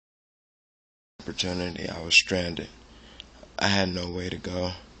opportunity. I was stranded. I had no way to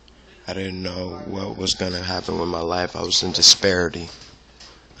go. I didn't know what was going to happen with my life. I was in disparity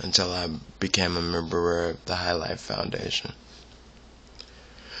until I became a member of the High Life Foundation.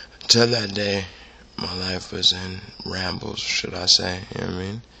 Till that day, my life was in rambles, should I say. You know what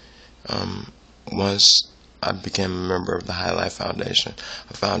I mean? Once I became a member of the High Life Foundation,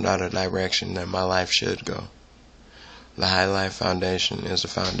 I found out a direction that my life should go. The High Life Foundation is a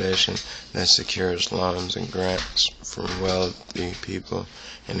foundation that secures loans and grants from wealthy people,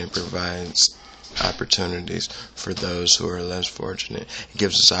 and it provides opportunities for those who are less fortunate. It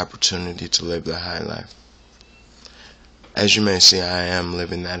gives us opportunity to live the high life. As you may see, I am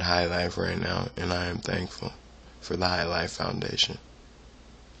living that high life right now, and I am thankful for the High Life Foundation.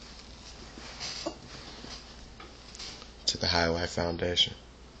 To the High Life Foundation.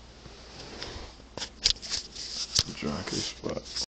 Drunk as fuck.